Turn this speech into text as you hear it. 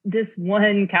this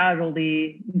one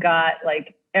casualty got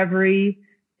like every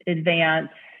advance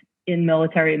in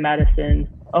military medicine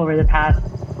over the past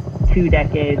 2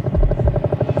 decades.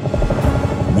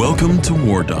 Welcome to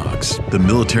War Docs, the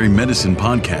military medicine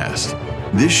podcast.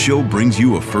 This show brings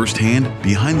you a first-hand,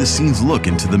 behind-the-scenes look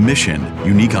into the mission,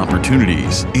 unique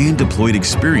opportunities, and deployed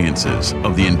experiences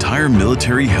of the entire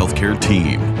military healthcare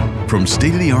team. From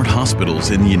state-of-the-art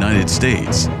hospitals in the United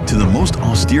States to the most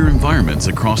austere environments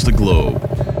across the globe,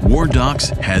 War Docs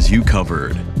has you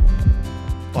covered.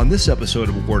 On this episode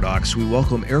of War Docs, we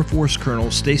welcome Air Force Colonel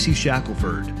Stacy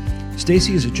Shackelford.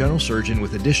 Stacy is a general surgeon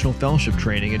with additional fellowship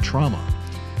training in trauma.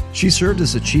 She served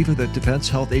as the chief of the Defense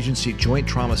Health Agency Joint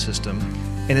Trauma System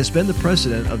and has been the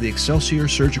president of the Excelsior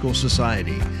Surgical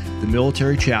Society, the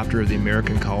military chapter of the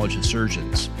American College of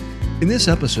Surgeons. In this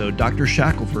episode, Dr.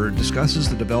 Shackelford discusses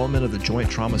the development of the Joint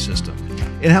Trauma System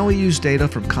and how he used data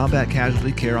from combat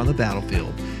casualty care on the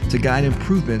battlefield to guide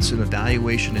improvements in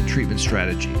evaluation and treatment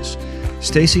strategies.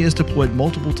 Stacy has deployed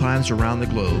multiple times around the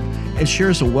globe and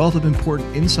shares a wealth of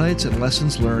important insights and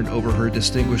lessons learned over her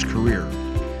distinguished career.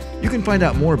 You can find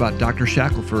out more about Dr.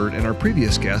 Shackelford and our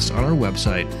previous guests on our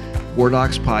website,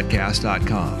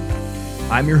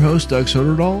 wardocspodcast.com. I'm your host, Doug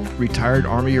Soderdahl, retired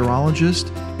Army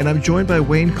urologist, and I'm joined by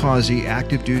Wayne Causey,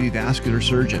 active duty vascular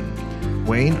surgeon.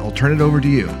 Wayne, I'll turn it over to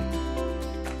you.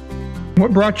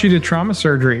 What brought you to trauma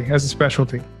surgery as a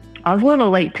specialty? I was a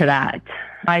little late to that.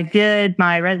 I did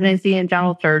my residency in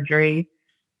general surgery,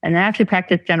 and I actually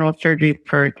practiced general surgery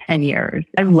for 10 years.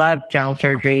 I loved general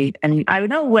surgery. And I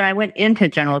know when I went into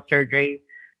general surgery,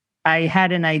 I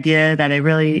had an idea that I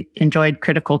really enjoyed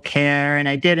critical care and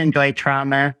I did enjoy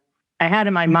trauma. I had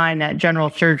in my mind that general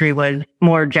surgery was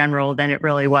more general than it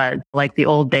really was, like the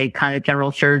old day kind of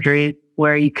general surgery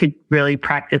where you could really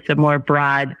practice a more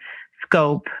broad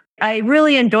scope. I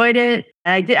really enjoyed it.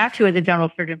 I was a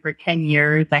general surgeon for 10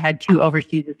 years. I had 2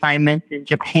 overseas assignments in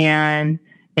Japan,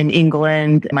 in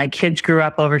England. My kids grew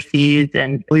up overseas,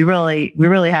 and we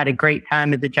really had a great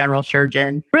time as a general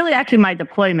surgeon. Really, actually, my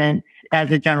deployment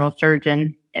as a general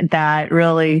surgeon that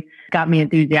really got me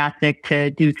enthusiastic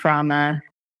to do trauma.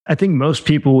 I think most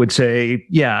people would say,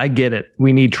 yeah, I get it.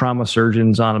 We need trauma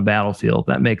surgeons on a battlefield.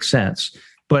 That makes sense.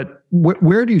 But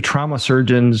where do trauma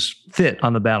surgeons fit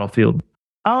on the battlefield?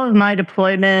 All of my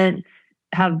deployments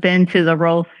have been to the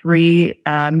Role 3.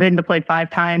 I've been deployed 5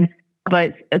 times.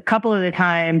 But a couple of the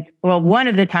times, one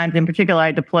of the times in particular,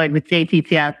 I deployed with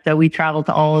JTTS. So we traveled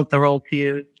to all of the Role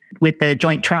 2s with the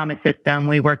Joint Trauma System.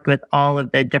 We worked with all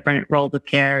of the different roles of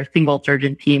care, single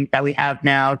surgeon teams that we have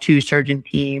now, 2 surgeon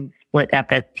teams, split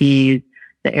FSTs,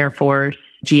 the Air Force,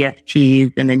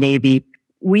 GSTs, and the Navy.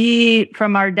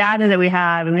 From our data that we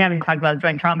have, and we haven't talked about the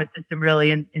Joint Trauma System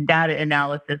really in data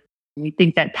analysis, we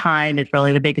think that time is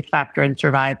really the biggest factor in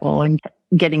survival and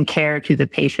getting care to the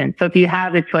patient. So if you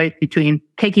have a choice between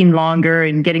taking longer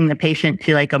and getting the patient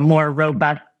to like a more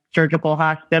robust surgical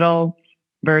hospital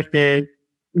versus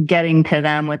getting to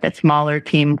them with a smaller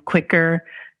team quicker,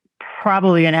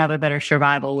 probably going to have a better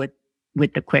survival with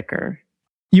the quicker.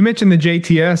 You mentioned the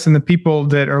JTS, and the people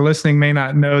that are listening may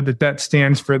not know that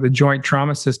stands for the Joint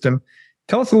Trauma System.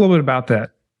 Tell us a little bit about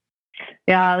that.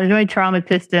 Yeah, the Joint Trauma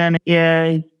System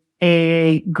is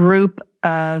a group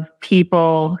of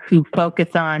people who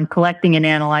focus on collecting and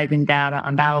analyzing data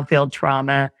on battlefield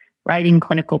trauma, writing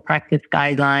clinical practice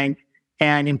guidelines,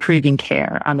 and improving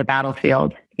care on the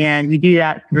battlefild. And we do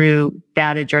that through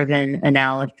data-driven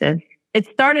analysis. It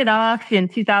started off in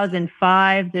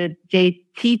 2005. The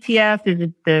JTTF is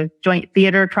the Joint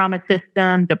Theater Trauma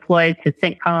System deployed to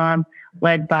CENTCOM,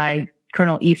 led by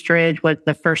Colonel Eastridge, was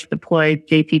the first deployed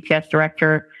JTTF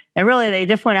director. And really, they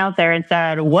just went out there and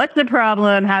said, what's the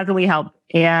problem? How can we help?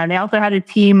 And they also had a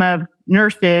team of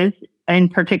nurses in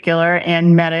particular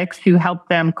and medics who helped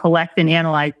them collect and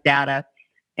analyze data.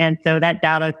 And so that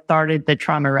data started the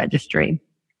trauma registry.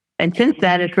 And since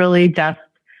then, it's really just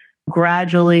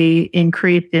gradually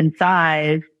increased in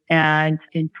size. And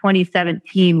in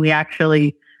 2017, we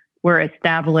actually were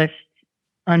established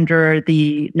under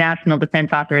the National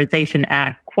Defense Authorization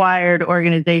Act, acquired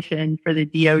organization for the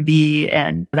DoD,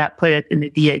 and that put us in the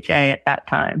DHA at that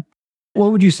time.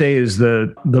 What would you say is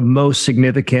the most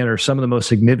significant or some of the most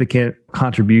significant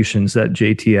contributions that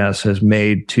JTS has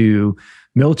made to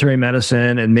military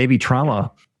medicine and maybe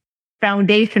trauma?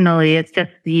 Foundationally, it's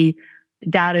just the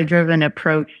data-driven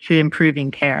approach to improving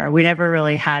care. We never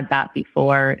really had that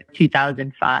before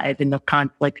 2005 in the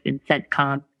conflict in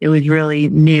CENTCOM. It was really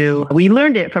new. We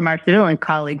learned it from our civilian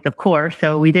colleagues, of course,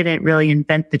 so we didn't really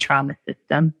invent the trauma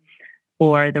system.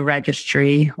 or the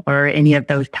registry or any of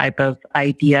those type of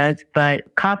ideas, but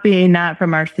copying that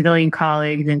from our civilian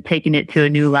colleagues and taking it to a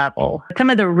new level. Some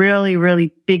of the really,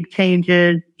 really big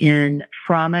changes in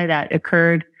trauma that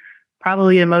occurred,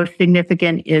 probably the most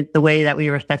significant is the way that we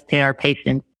resuscitate our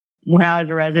patients. When I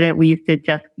was a resident, we used to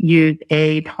just use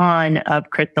a ton of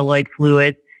crystalloid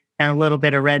fluid and a little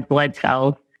bit of red blood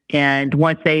cells. And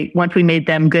once we made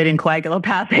them good and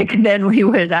coagulopathic, then we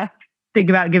would think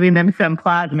about giving them some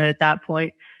plasma at that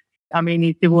point. I mean,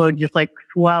 these people would just like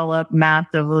swell up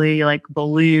massively like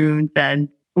balloons, and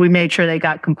we made sure they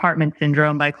got compartment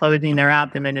syndrome by closing their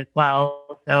abdomen as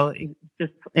well. So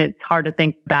it's hard to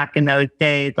think back in those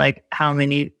days, like how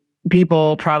many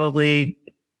people probably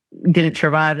didn't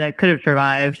survive that could have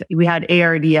survived. We had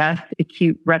ARDS,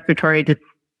 acute respiratory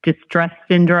distress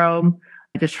syndrome,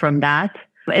 just from that.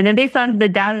 And then based on the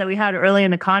data that we had early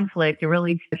in the conflict, it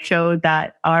really showed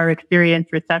that our experience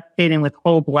resuscitating with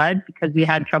whole blood, because we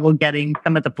had trouble getting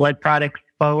some of the blood products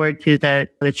forward to the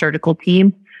surgical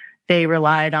team, they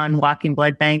relied on walking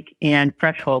blood bank and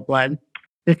fresh whole blood.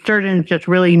 The surgeons just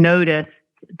really noticed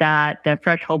that the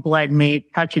fresh whole blood made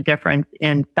such a difference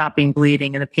in stopping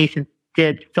bleeding, and the patients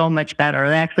did so much better.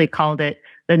 They actually called it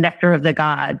the nectar of the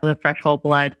gods, the fresh whole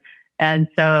blood. And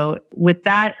so with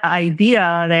that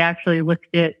idea, they actually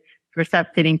looked at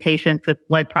resuscitating patients with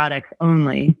blood products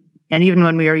only. And even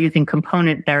when we were using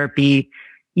component therapy,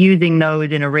 using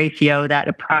those in a ratio that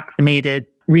approximated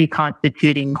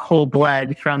reconstituting whole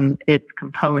blood from its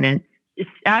components.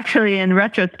 It's actually, in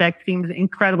retrospect, seems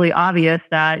incredibly obvious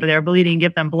that they're bleeding,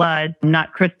 give them blood,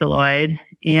 not crystalloid.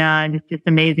 And it's just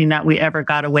amazing that we ever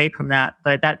got away from that.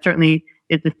 But that certainly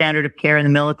is the standard of care in the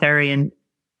military and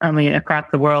across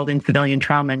the world in civilian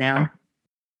trauma now.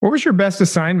 What was your best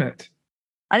assignment?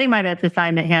 I think my best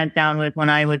assignment, hands down, was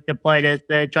when I was deployed as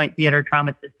the Joint Theater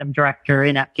Trauma System Director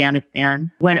in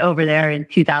Afghanistan. Went over there in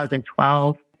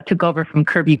 2012. Took over from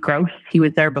Kirby Gross. He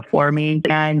was there before me,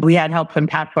 and we had help from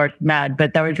Task Force Med,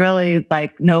 but there was really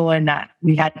like no one that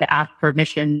we had to ask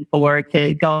permission for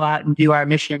to go out and do our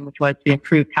mission, which was to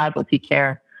improve casualty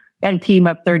care. We had a team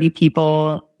of 30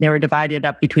 people. They were divided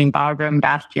up between Bagram,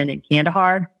 Bastion, and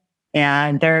Kandahar.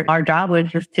 And our job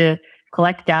was just to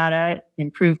collect data,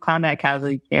 improve combat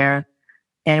casualty care.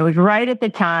 And it was right at the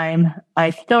time,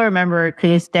 I still remember to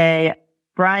this day,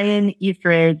 Brian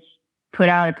Eastridge put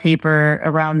out a paper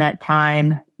around that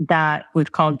time that was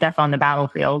called Death on the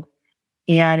Battlefield.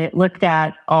 And it looked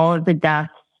at all of the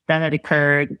deaths that had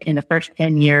occurred in the first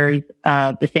 10 years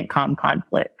of the CENTCOM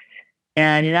conflict.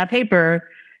 And in that paper,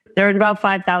 there was about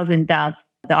 5,000 deaths.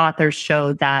 The authors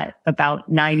showed that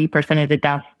about 90% of the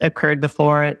deaths occurred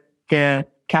before the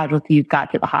casualties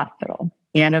got to the hospital.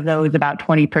 And of those, about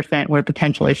 20% were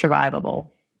potentially survivable.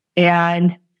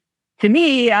 And to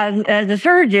me, as a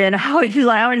surgeon, I was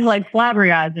like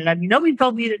flabbergasted. I mean, nobody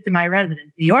told me this in my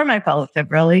residency or my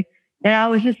fellowship, really. And I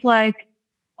was just like,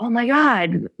 oh my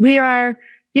God, we are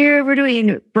here, we're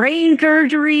doing brain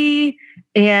surgery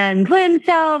and limb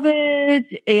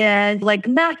salvage and like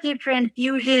massive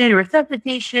transfusion and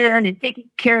resuscitation and taking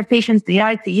care of patients in the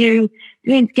ICU,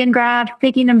 doing skin grafts,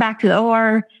 taking them back to the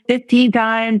OR 15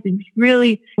 times, and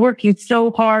really working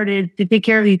so hard to take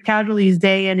care of these casualties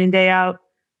day in and day out.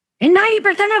 And 90%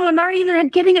 of them aren't even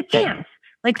getting a chance.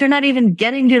 Like they're not even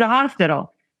getting to the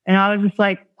hospital. And I was just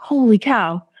like, holy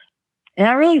cow. And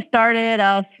I really started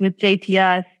us with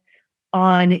JTS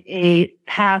on a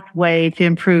pathway to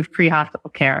improve pre-hospital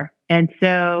care. And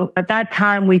so at that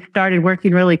time, we started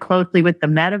working really closely with the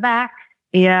medevacs,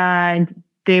 and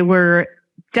they were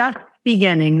just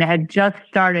beginning. They had just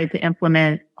started to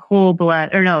implement whole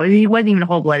blood, or no, it wasn't even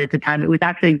whole blood at the time. It was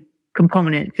actually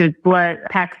components. So it was blood,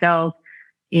 packed cells,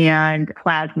 and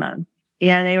plasma.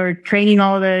 And they were training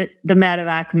all the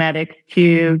medevac medics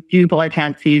to do blood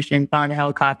transfusions on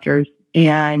helicopters.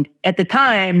 And at the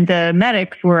time, the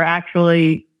medics were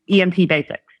actually EMT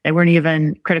basics. They weren't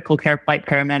even critical care flight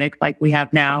paramedics like we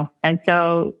have now. And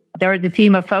so there was a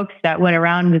team of folks that went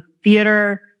around the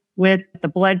theater with the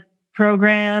blood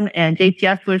program, and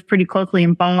JTS was pretty closely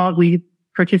involved. We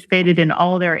participated in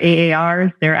all their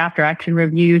AARs, their after action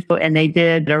reviews, and they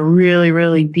did a really,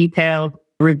 really detailed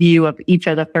review of each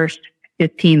of the first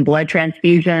 15 blood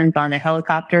transfusions on the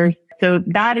helicopters. So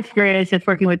that experience, just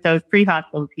working with those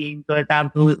pre-hospital teams, was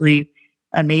absolutely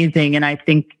amazing. And I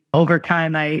think over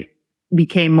time, I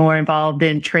became more involved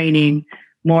in training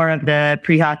more of the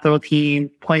pre-hospital teams,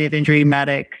 point of injury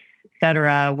medics, et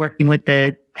cetera, working with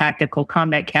the Tactical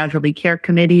Combat Casualty Care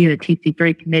Committee, the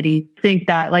TC3 committee. I think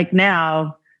that like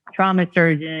now, trauma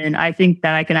surgeon, I think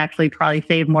that I can actually probably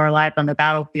save more lives on the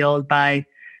battlefield by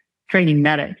training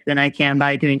medics than I can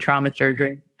by doing trauma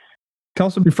surgery. Tell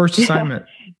us about your first assignment.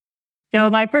 So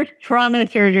my first trauma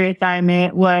surgery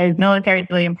assignment was military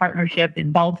civilian partnership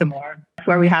in Baltimore,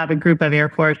 where we have a group of Air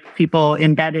Force people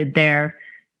embedded there.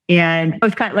 And it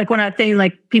was kind of like when I was saying,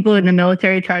 like, people in the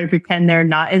military try to pretend they're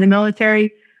not in the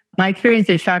military. My experience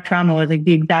at shock trauma was like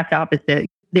the exact opposite.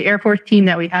 The Air Force team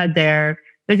that we had there's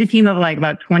a team of like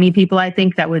about 20 people, I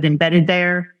think, that was embedded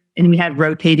there. And we had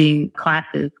rotating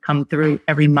classes come through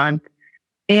every month.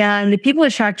 And the people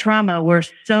at shock trauma were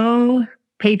so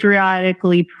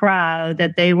patriotically proud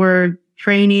that they were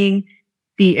training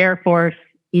the Air Force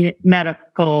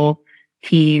medical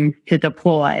teams to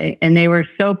deploy. And they were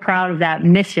so proud of that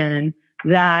mission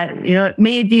that, it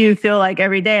made you feel like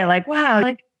every day, like, wow,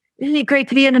 like, isn't it great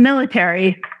to be in the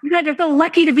military? You guys are so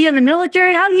lucky to be in the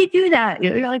military. How do you do that?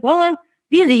 You're like, well,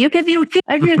 easy. You can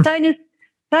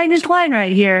sign this line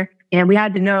right here. And we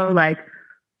had to know like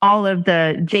all of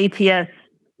the JTS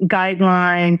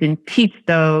guidelines and teach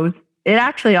those. It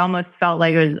actually almost felt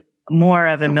like it was more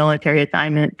of a military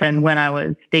assignment than when I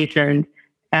was stationed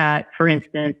at, for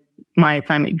instance, my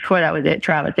assignment before that was at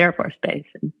Travis Air Force Base.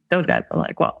 And those guys were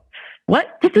like, well,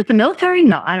 what? This is the military?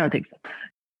 No, I don't think so.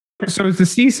 So is the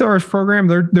CSARS program,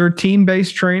 they're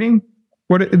team-based training?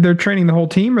 They're training the whole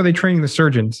team, or are they training the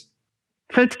surgeons?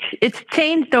 So it's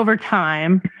changed over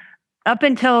time. Up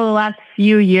until the last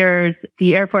few years,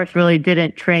 the Air Force really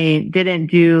didn't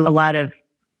do a lot of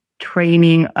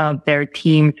training of their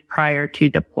teams prior to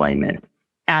deployment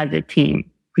as a team,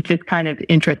 which is kind of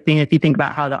interesting if you think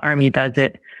about how the Army does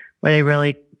it, where they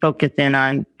really focus in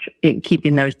on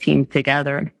keeping those teams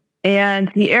together.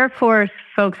 And the Air Force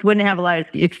folks wouldn't have a lot of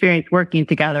experience working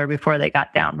together before they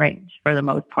got downrange for the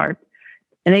most part.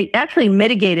 And they actually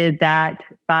mitigated that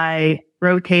by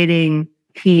rotating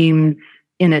teams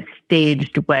in a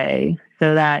staged way,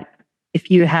 so that if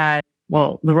you had,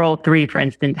 the roll 3, for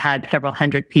instance, had several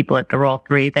hundred people at the roll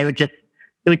 3, it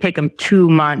would take them 2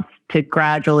 months to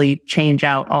gradually change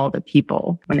out all the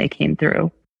people when they came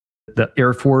through. The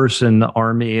Air Force and the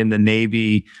Army and the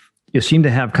Navy, you seem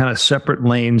to have kind of separate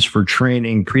lanes for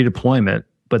training pre-deployment,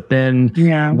 but then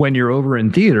when you're over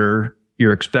in theater,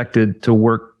 you're expected to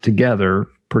work together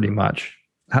pretty much.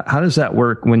 How does that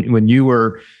work when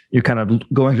you're kind of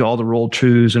going to all the roll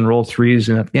 2s and roll 3s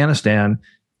in Afghanistan,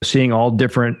 seeing all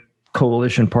different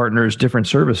coalition partners, different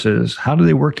services? How do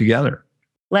they work together?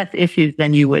 Less issues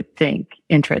than you would think,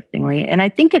 interestingly. And I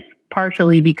think it's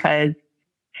partially because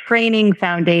training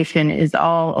foundation is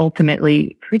all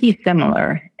ultimately pretty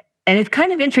similar. And it's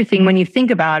kind of interesting when you think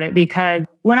about it, because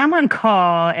when I'm on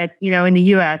call at, in the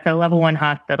US, a level 1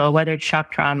 hospital, whether it's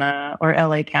shock trauma or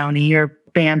LA County or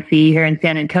BAMC here in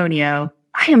San Antonio,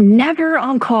 I am never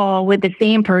on call with the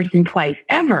same person twice,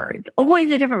 ever. It's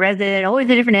always a different resident, always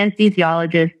a different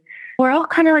anesthesiologist. We're all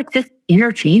kind of like just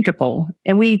interchangeable.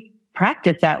 And we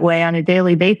practice that way on a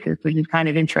daily basis, which is kind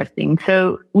of interesting.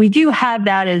 So we do have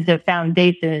that as a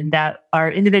foundation, that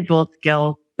our individual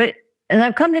skills. But as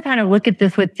I've come to kind of look at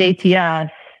this with JTS,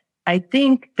 I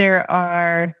think there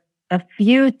are a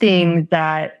few things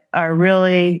that are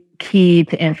really key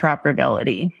to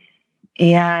interoperability.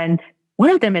 And one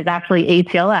of them is actually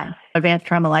ATLS, Advanced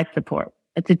Trauma Life Support.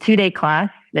 It's a 2-day class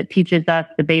that teaches us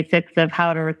the basics of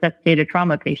how to resuscitate a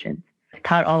trauma patient. It's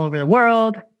taught all over the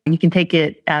world. You can take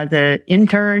it as an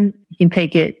intern. You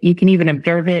can even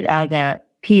observe it as a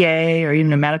PA, or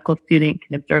even a medical student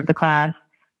can observe the class.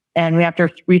 And we have to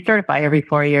recertify every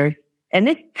 4 years. And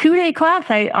this 2-day class,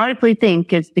 I honestly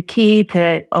think, is the key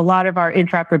to a lot of our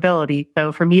interoperability.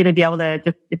 So for me to be able to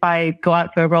just, if I go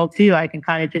out to a roll 2, I can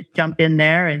kind of just jump in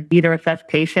there and either assess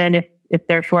patient if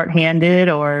they're shorthanded,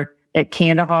 or at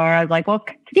Kandahar, I was like, well,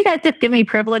 can you guys just give me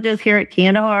privileges here at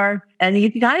Kandahar? And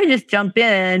you can kind of just jump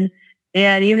in.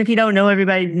 And even if you don't know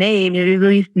everybody's name, you at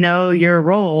least know your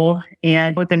role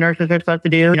and what the nurses are supposed to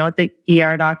do, what the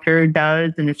ER doctor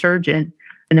does, and the surgeon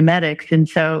and the medics. And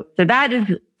so that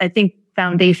is, I think,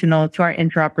 foundational to our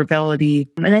interoperability.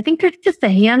 And I think there's just a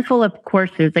handful of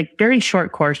courses, like very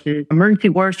short courses. Emergency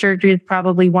war surgery is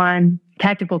probably one.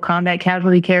 Tactical combat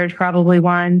casualty care is probably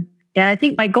one. And I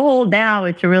think my goal now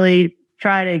is to really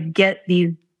try to get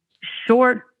these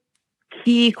short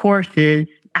key courses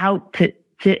out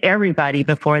to everybody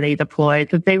before they deploy,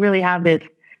 so they really have this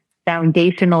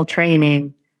foundational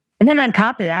training. And then on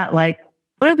top of that, like,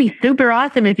 it would be super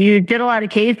awesome if you did a lot of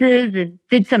cases and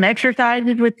did some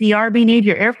exercises with the Army,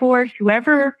 Navy, or Air Force,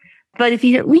 whoever. But if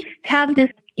you at least have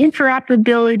this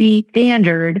interoperability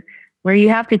standard where you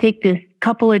have to take this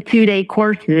couple of 2-day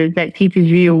courses that teaches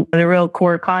you the real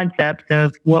core concepts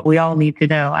of what we all need to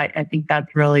know, I think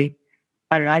that's really,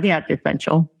 I think that's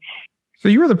essential. So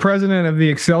you were the president of the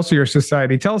Excelsior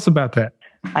Society. Tell us about that.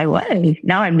 I was.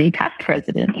 Now I'm the past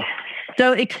president.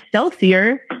 So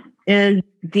Excelsior is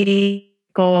the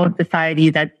medical society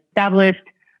that's established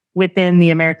within the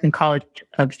American College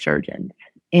of Surgeons.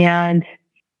 And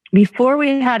before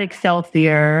we had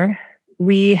Excelsior,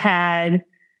 we had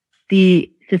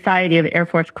the Society of Air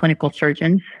Force Clinical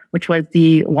Surgeons, which was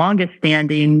the longest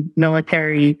standing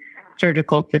military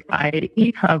surgical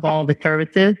society of all the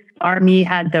services. Army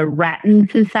had the Rattan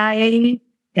Society,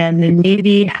 and the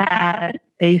Navy had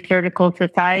a surgical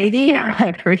society.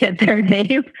 I forget their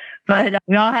name, but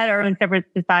we all had our own separate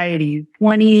societies.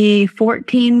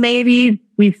 2014, maybe,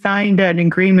 we signed an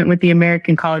agreement with the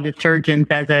American College of Surgeons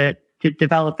to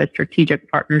develop a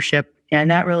strategic partnership.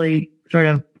 And that really sort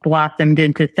of blossomed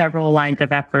into several lines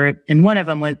of effort. And one of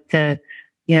them was to,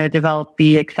 develop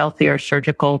the Excelsior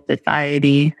Surgical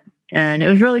Society. And it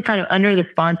was really kind of under the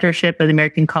sponsorship of the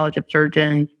American College of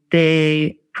Surgeons.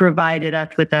 They provided us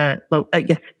with a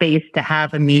space to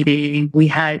have a meeting.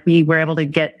 We were able to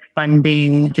get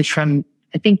funding just from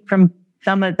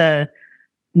some of the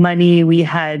money we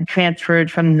had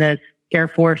transferred from the Air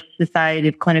Force Society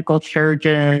of Clinical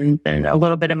Surgeons, and a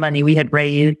little bit of money we had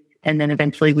raised. And then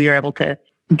eventually we were able to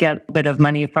get a bit of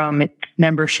money from its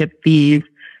membership fees.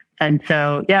 And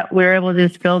so, we were able to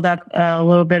just build up a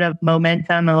little bit of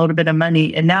momentum, a little bit of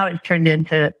money. And now it's turned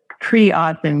into a pretty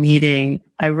awesome meeting.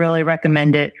 I really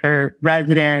recommend it for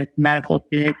residents, medical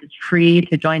students. It's free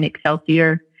to join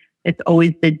Excelsior. It's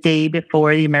always the day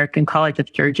before the American College of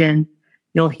Surgeons.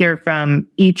 You'll hear from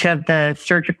each of the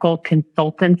surgical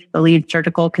consultants, the lead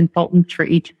surgical consultants for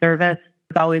each service.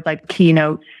 It's always like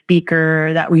keynote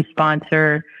speaker that we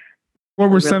sponsor. What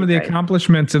were some of the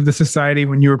accomplishments of the society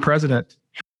when you were president?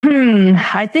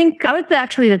 I think I was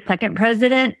actually the second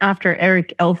president after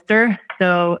Eric Elster.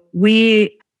 So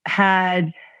we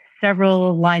had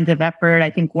several lines of effort.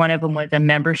 I think one of them was a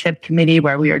membership committee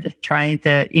where we were just trying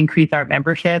to increase our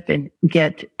membership and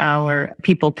get our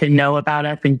people to know about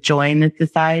us and join the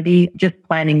society. Just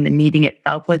planning the meeting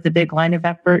itself was a big line of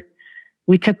effort.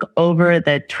 We took over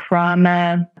the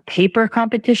trauma paper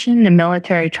competition, the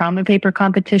military trauma paper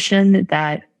competition.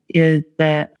 That is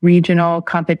the regional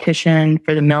competition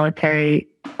for the military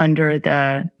under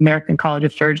the American College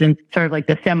of Surgeons, sort of like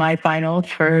the semifinals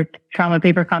for trauma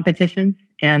paper competitions.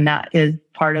 And that is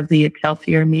part of the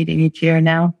Excelsior meeting each year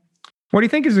now. What do you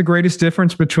think is the greatest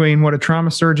difference between what a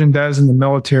trauma surgeon does in the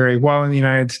military while in the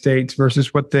United States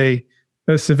versus what a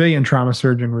civilian trauma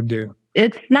surgeon would do?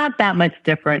 It's not that much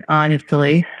different,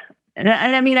 honestly. And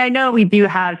I mean, I know we do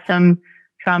have some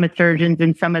trauma surgeons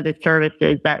in some of the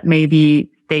services that may be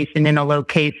stationed in a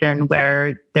location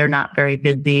where they're not very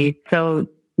busy. So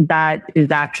that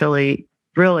is actually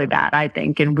really bad, I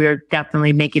think. And we're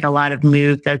definitely making a lot of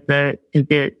moves as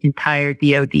the entire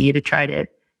DoD to try to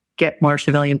get more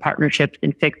civilian partnerships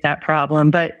and fix that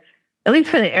problem. But at least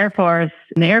for the Air Force,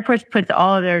 the Air Force puts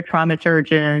all of their trauma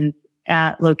surgeons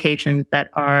at locations that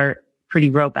are pretty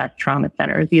robust trauma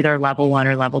centers, either level 1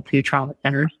 or level 2 trauma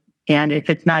centers. And if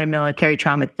it's not a military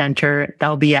trauma center,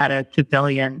 they'll be at a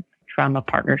civilian trauma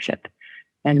partnership.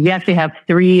 And we actually have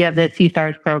 3 of the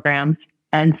CSARS programs.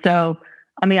 And so,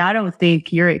 I mean, I don't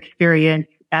think your experience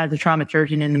as a trauma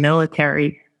surgeon in the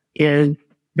military is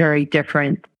very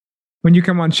different. When you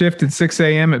come on shift at 6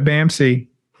 a.m. at BAMC,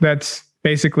 that's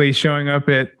basically showing up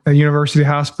at a university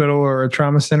hospital or a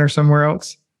trauma center somewhere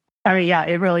else? I mean, yeah,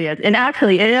 it really is. And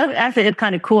actually, it's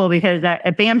kind of cool because at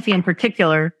BAMC in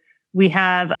particular, we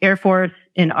have Air Force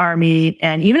and Army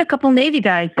and even a couple Navy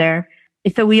guys there.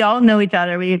 So we all know each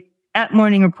other. We at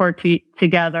morning report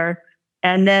together.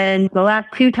 And then the last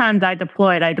 2 times I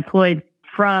deployed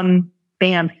from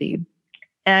BAMC.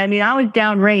 And I mean, I was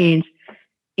downrange,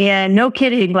 and no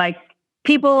kidding, like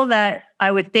people that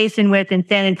I was stationed with in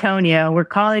San Antonio were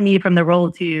calling me from the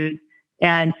Roll 2s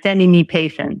and sending me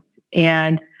patients.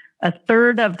 And a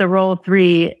third of the Roll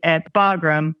 3 at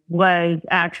Bagram was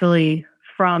actually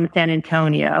from San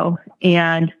Antonio.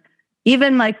 And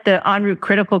even like the en route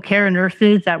critical care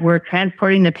nurses that were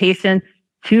transporting the patients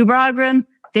to Bagram,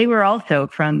 they were also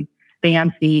from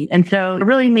BAMC. And so it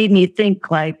really made me think,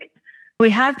 like, we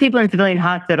have people in civilian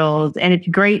hospitals, and it's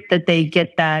great that they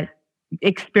get that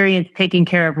experience taking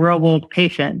care of real world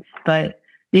patients. But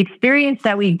the experience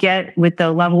that we get with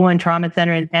the level 1 trauma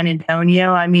center in San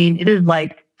Antonio, I mean, it is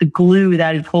like the glue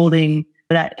that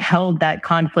held that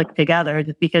conflict together,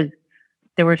 just because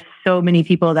there were so many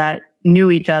people that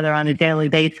knew each other on a daily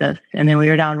basis. And then we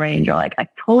were downrange. You're like, I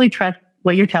totally trust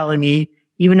what you're telling me,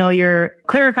 even though you're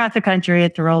clear across the country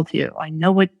at the Roll 2. I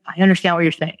understand what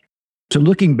you're saying. So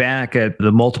looking back at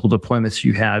the multiple deployments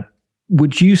you had,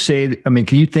 would you say, I mean,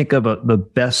 can you think of the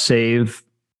best save?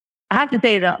 I have to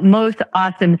say the most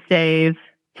awesome save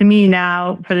to me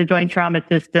now for the Joint Trauma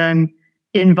System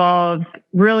involved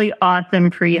really awesome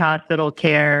pre-hospital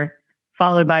care,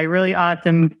 followed by really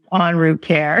awesome en route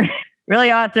care,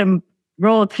 really awesome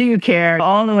roll 2 care,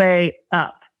 all the way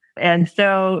up. And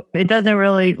so it doesn't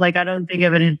really, I don't think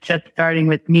of it as just starting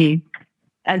with me.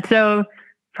 And so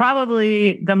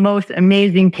probably the most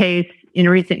amazing case in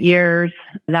recent years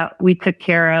that we took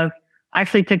care of, I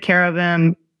actually took care of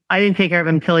him. I didn't take care of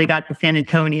him until he got to San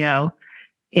Antonio.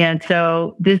 And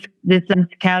so this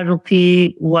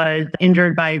casualty was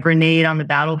injured by a grenade on the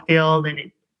battlefield, and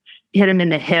it hit him in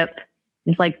the hip.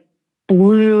 It's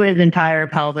blew his entire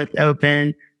pelvis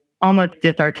open, almost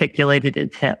disarticulated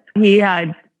his hip. He had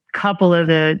a couple of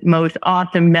the most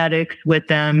awesome medics with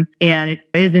him, and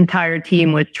his entire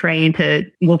team was trained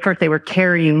first they were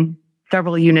carrying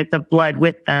several units of blood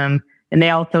with them, and they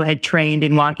also had trained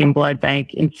in walking blood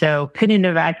bank. And so couldn't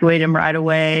evacuate him right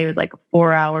away. It was a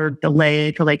 4-hour delay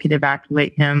until they could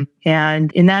evacuate him. And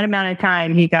in that amount of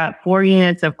time, he got 4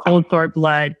 units of cold sore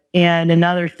blood and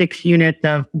another 6 units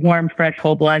of warm, fresh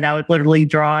whole blood that was literally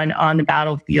drawn on the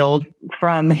battlefield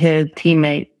from his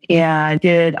teammates, and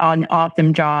did an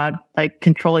awesome job,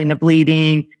 controlling the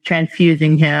bleeding,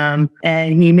 transfusing him.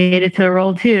 And he made it to the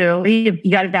roll 2. He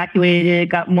got evacuated,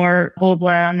 got more whole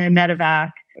blood on the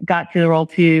medevac, got to the roll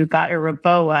 2, got a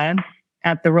Reboa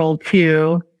at the roll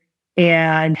 2,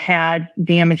 and had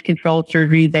damage control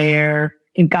surgery there,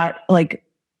 and got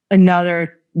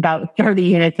another about 30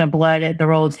 units of blood at the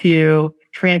roll 2,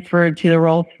 transferred to the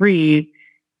roll 3,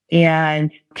 and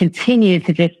continued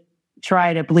to just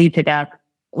try to bleed to death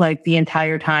the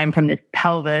entire time from this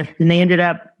pelvis. And they ended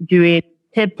up doing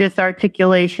hip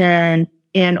disarticulation.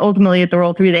 And ultimately at the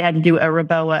roll 3, they had to do a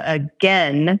Reboa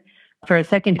again for a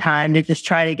second time to just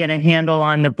try to get a handle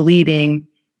on the bleeding.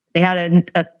 They had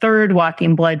a third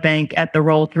walking blood bank at the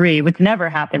roll 3, which never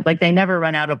happens. They never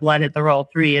run out of blood at the roll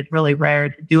 3. It's really rare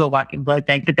to do a walking blood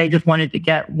bank, but they just wanted to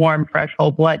get warm, fresh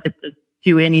whole blood just to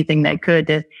do anything they could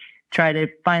to try to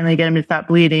finally get him to stop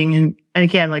bleeding. And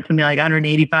again, something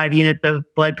 185 units of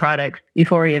blood products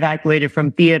before he evacuated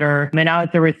from theater. And I was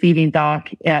the receiving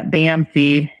doc at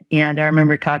BAMC. And I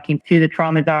remember talking to the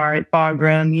trauma czar at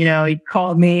Bagram. He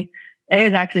called me.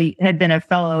 He had been a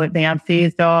fellow at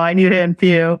BAMC, so I knew him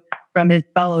too from his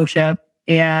fellowship.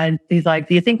 And he's like,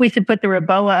 "Do you think we should put the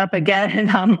Reboa up again?" And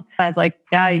I was like,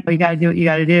 "Yeah, you got to do what you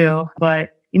got to do."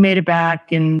 But he made it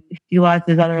back, and he lost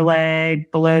his other leg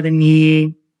below the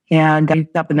knee. And he was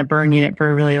up in the burn unit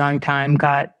for a really long time,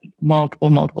 got multiple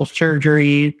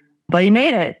surgeries, but he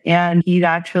made it. And he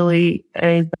actually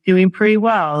is doing pretty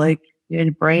well. His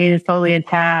brain is totally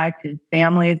intact. His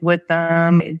family is with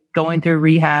him. He's going through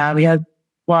rehab. He has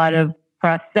a lot of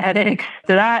prosthetics.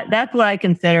 So that's what I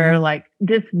consider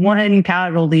this one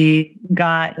casualty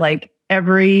got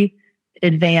every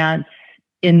advance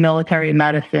in military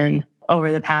medicine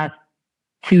over the past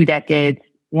 2 decades.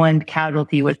 One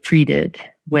casualty was treated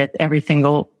with every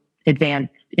single advance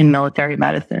in military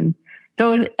medicine.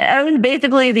 So it was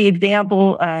basically the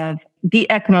example of the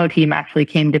ECMO team actually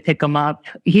came to pick him up.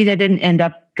 He didn't end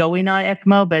up going on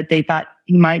ECMO, but they thought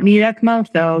he might need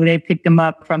ECMO. So they picked him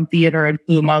up from theater and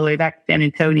flew him all the way back to San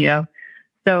Antonio.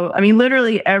 So,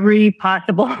 literally every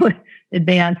possible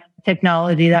advanced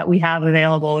technology that we have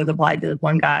available is applied to this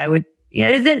one guy, which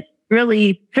isn't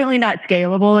certainly not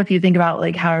scalable if you think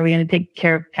about how are we going to take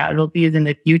care of casualties in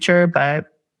the future. But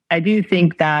I do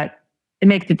think that it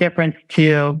makes a difference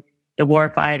to the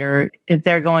warfighter if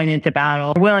they're going into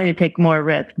battle, they're willing to take more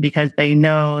risk because they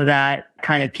know that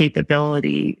kind of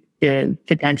capability is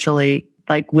potentially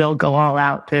will go all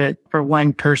out for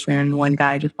one person, one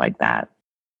guy just like that.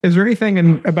 Is there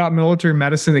anything about military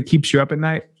medicine that keeps you up at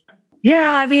night?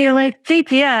 Yeah,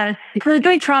 CTS, so the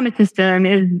Joint Trauma System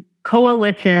is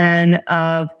coalition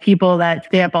of people that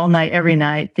stay up all night, every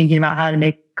night, thinking about how to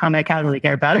make combat casualty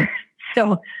care better.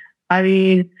 So,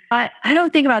 I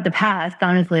don't think about the past,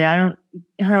 honestly. I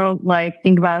don't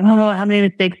think about, how many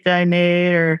mistakes did I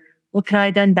made or what could I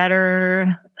have done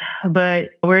better?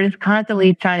 But we're just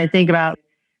constantly trying to think about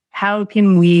how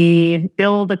can we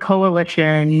build a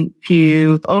coalition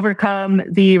to overcome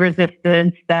the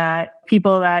resistance that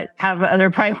people that have other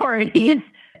priorities,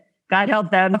 God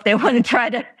help them, if they want to try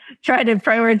to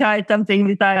prioritize something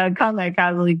besides combat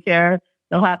casualty care,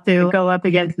 they'll have to go up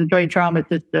against the Joint Trauma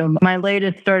System. My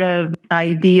latest sort of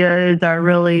ideas are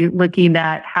really looking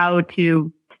at how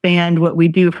to expand what we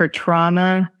do for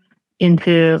trauma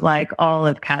into all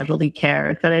of casualty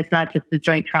care. So it's not just the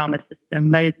Joint Trauma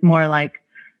System, but it's more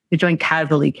the Joint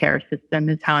Casualty Care System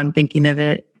is how I'm thinking of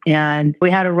it. And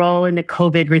we had a role in the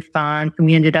COVID response, and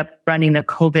we ended up running the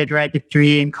COVID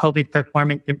registry and COVID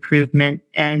performance improvement.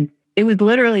 And it was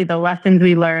literally the lessons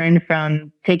we learned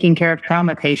from taking care of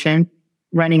trauma patients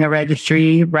running a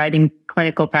registry, writing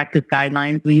clinical practice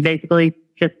guidelines. We basically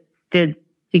just did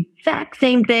the exact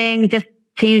same thing, just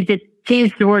changed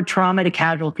the word trauma to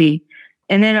casualty.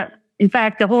 And then, in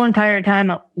fact, the whole entire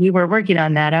time we were working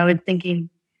on that, I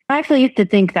actually used to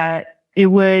think that it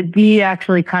would be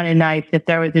actually kind of nice if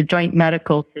there was a joint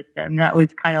medical system that was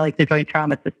kind of like the joint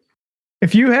trauma system.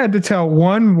 If you had to tell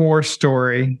one war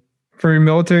story from your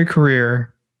military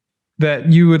career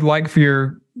that you would like for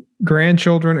your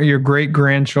grandchildren or your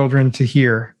great-grandchildren to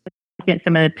hear. Get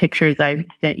some of the pictures I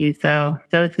sent you, so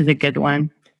this is a good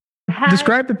one.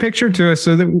 Describe the picture to us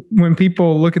so that when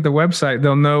people look at the website,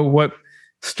 they'll know what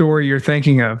story you're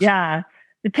thinking of. Yeah,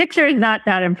 the picture is not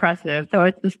that impressive, so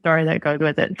it's the story that goes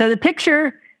with it. So the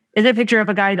picture is a picture of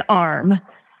a guy's arm,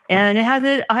 and it has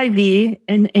an IV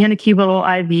and a cute little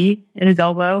IV in his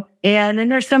elbow, and then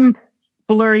there's some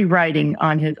blurry writing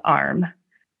on his arm.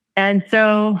 And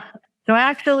so I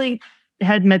actually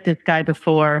had met this guy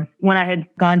before when I had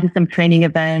gone to some training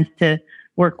events to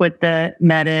work with the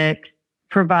medics,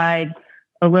 provide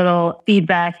a little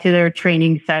feedback to their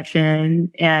training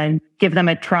session and give them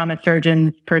a trauma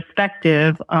surgeon's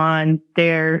perspective on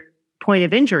their point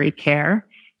of injury care.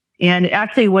 And it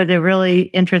actually was a really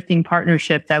interesting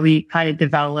partnership that we kind of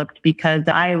developed because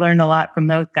I learned a lot from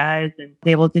those guys and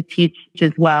was able to teach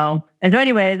as well. And so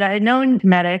anyways, I had known the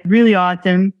medic, really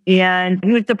awesome. And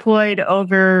he was deployed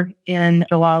over in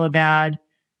Jalalabad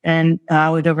and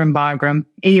I was over in Bagram.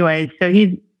 Anyway, so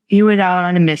he was out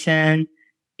on a mission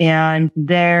and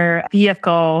their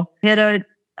vehicle hit a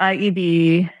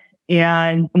IED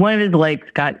and one of his legs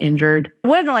got injured. It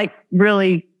wasn't like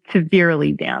really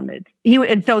severely damaged.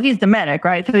 And so he's the medic,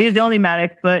 right? So he's the only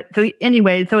medic. But so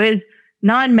his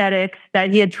non-medics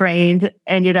that he had trained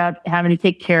ended up having to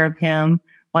take care of him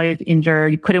while he was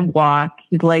injured. He couldn't walk.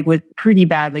 His leg was pretty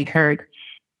badly hurt.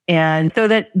 And so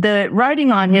that the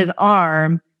writing on his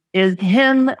arm is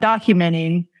him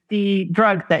documenting the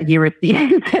drugs that he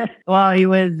received while he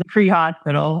was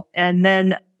pre-hospital. And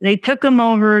then they took him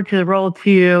over to the Roll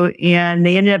 2 and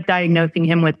they ended up diagnosing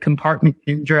him with compartment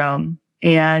syndrome.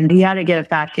 And he had to get a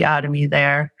fasciotomy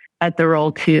there at the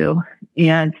Roll 2.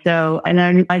 And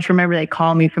I just remember they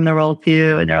called me from the Roll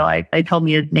 2 and they told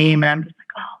me his name and I'm just like,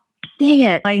 oh, dang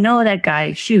it. I know that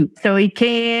guy. Shoot. So he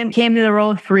came to the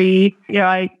Roll 3.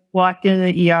 I walked into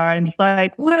the ER and he's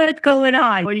like, what's going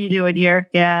on? What are you doing here?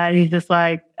 Yeah. And he's just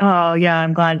like, oh yeah,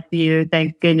 I'm glad to see you.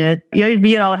 Thank goodness. He was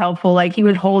being all helpful. Like he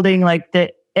was holding like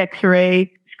the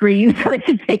X-ray screen so they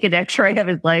could take an X-ray of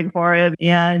his leg for him.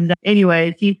 And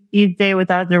anyways, he stayed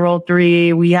with us in Roll 3.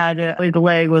 His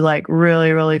leg was like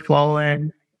really, really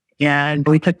swollen. And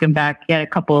we took him back. He had a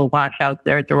couple of washouts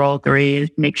there at the Roll 3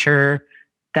 to make sure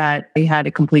that he had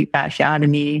a complete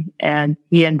fasciotomy. And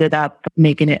he ended up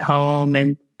making it home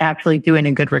and actually doing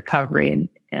a good recovery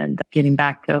and getting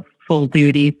back to full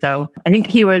duty. So I think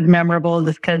he was memorable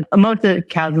just because most of the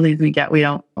casualties we get, we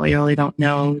really don't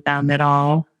know them at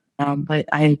all. But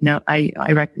I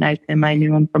recognized him. I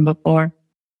knew him from before.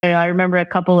 I remember a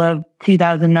couple of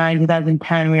 2009,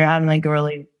 2010, we were having like a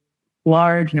really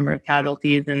large number of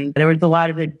casualties. And there was a lot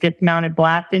of the dismounted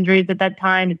blast injuries at that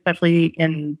time, especially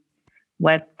in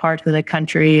west parts of the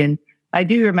country. And I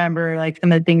do remember like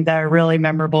some of the things that are really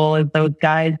memorable is those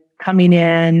guys coming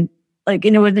in, like,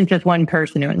 and it wasn't just one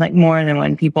person, it was like more than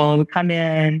one people would come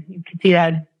in. You could see they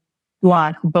had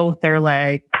lost both their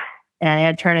legs. And I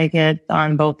had tourniquets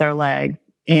on both their legs.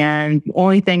 And the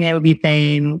only thing they would be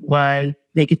saying was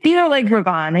they could see their legs were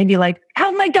gone. They'd be like,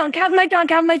 how's my junk? How's my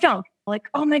junk? How's my junk? Like,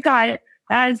 oh my God.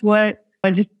 That is what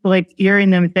just like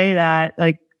hearing them say that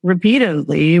like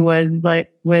repeatedly was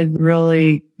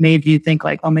really made you think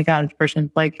like, oh my God, this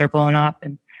person's legs are blowing off.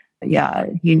 And yeah,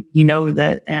 he knows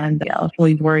it. And yeah, that's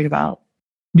what he's worried about.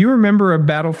 Do you remember a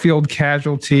battlefield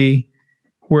casualty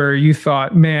where you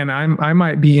thought, man, I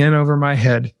might be in over my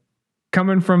head?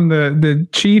 Coming from the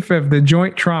chief of the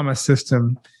joint trauma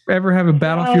system, ever have a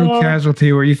battlefield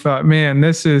casualty where you thought, man,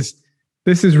 this is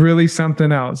really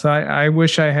something else. I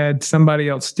wish I had somebody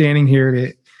else standing here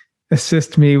to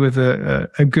assist me with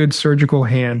a good surgical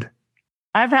hand.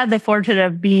 I've had the fortune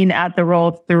of being at the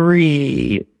Roll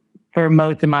 3 for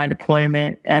most of my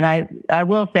deployment. And I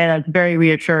will say that's very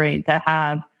reassuring to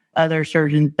have other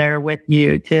surgeons there with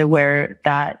you to where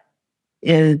that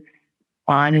is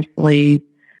honestly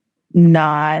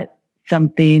not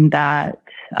something that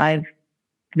I've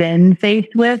been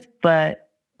faced with, but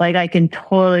like I can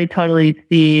totally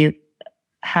see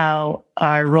how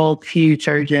our Roll 2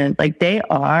 surgeons, like they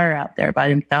are out there by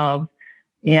themselves.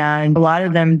 And a lot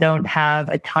of them don't have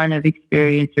a ton of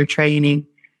experience or training.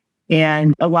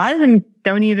 And a lot of them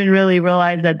don't even really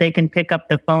realize that they can pick up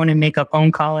the phone and make a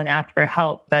phone call and ask for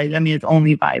help. But I mean, it's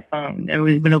only by phone.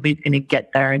 Nobody's going to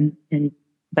get there,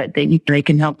 but they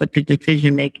can help with the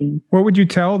decision making. What would you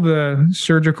tell the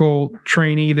surgical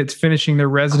trainee that's finishing their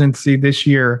residency this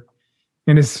year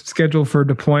and is scheduled for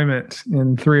deployment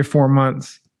in 3 or 4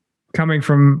 months, coming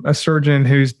from a surgeon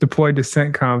who's deployed to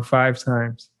CENTCOM 5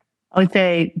 times? I would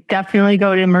say definitely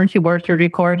go to emergency ward surgery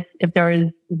course. If there is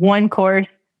one course,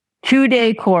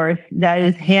 2-day course that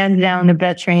is hands down the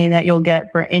best training that you'll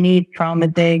get for any trauma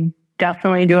thing,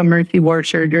 definitely do emergency ward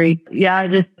surgery. Yeah,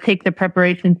 just take the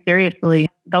preparation seriously.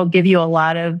 They'll give you a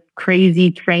lot of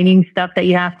crazy training stuff that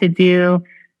you have to do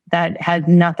that has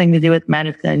nothing to do with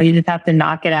medicine. You just have to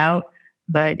knock it out.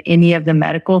 But any of the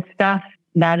medical stuff,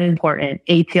 that is important.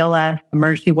 ATLS,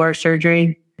 emergency ward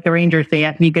surgery, the Rangers, they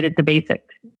have to be good at the basics.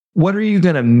 What are you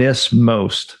going to miss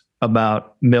most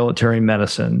about military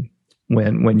medicine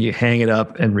when you hang it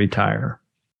up and retire?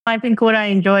 I think what I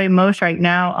enjoy most right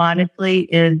now, honestly,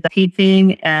 is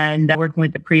teaching and working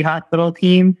with the pre-hospital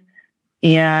teams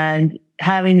and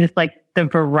having just like the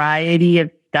variety of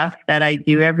stuff that I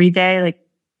do every day. Like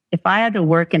if I had to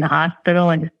work in a hospital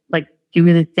and just like do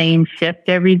the same shift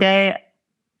every day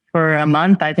for a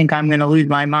month, I think I'm going to lose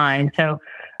my mind. So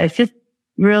it's just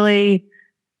really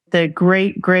the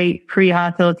great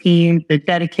pre-hospital teams, the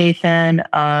dedication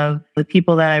of the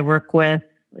people that I work with,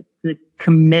 the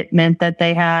commitment that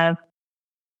they have.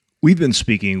 We've been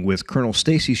speaking with Colonel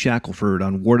Stacy Shackelford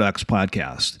on War Docs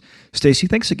podcast. Stacy,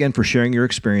 thanks again for sharing your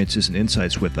experiences and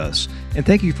insights with us, and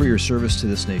thank you for your service to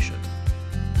this nation.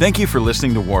 Thank you for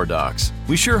listening to War Docs.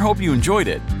 We sure hope you enjoyed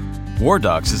it. War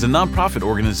Docs is a nonprofit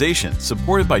organization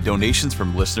supported by donations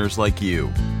from listeners like you.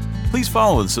 Please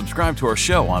follow and subscribe to our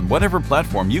show on whatever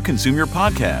platform you consume your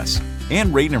podcasts,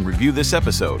 and rate and review this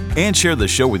episode, and share the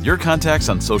show with your contacts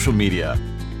on social media.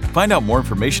 Find out more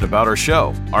information about our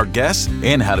show, our guests,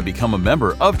 and how to become a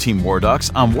member of Team War Docs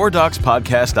on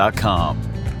wardocspodcast.com.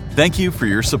 Thank you for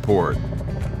your support.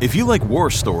 If you like war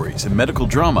stories and medical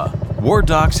drama, War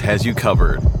Docs has you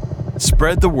covered.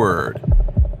 Spread the word.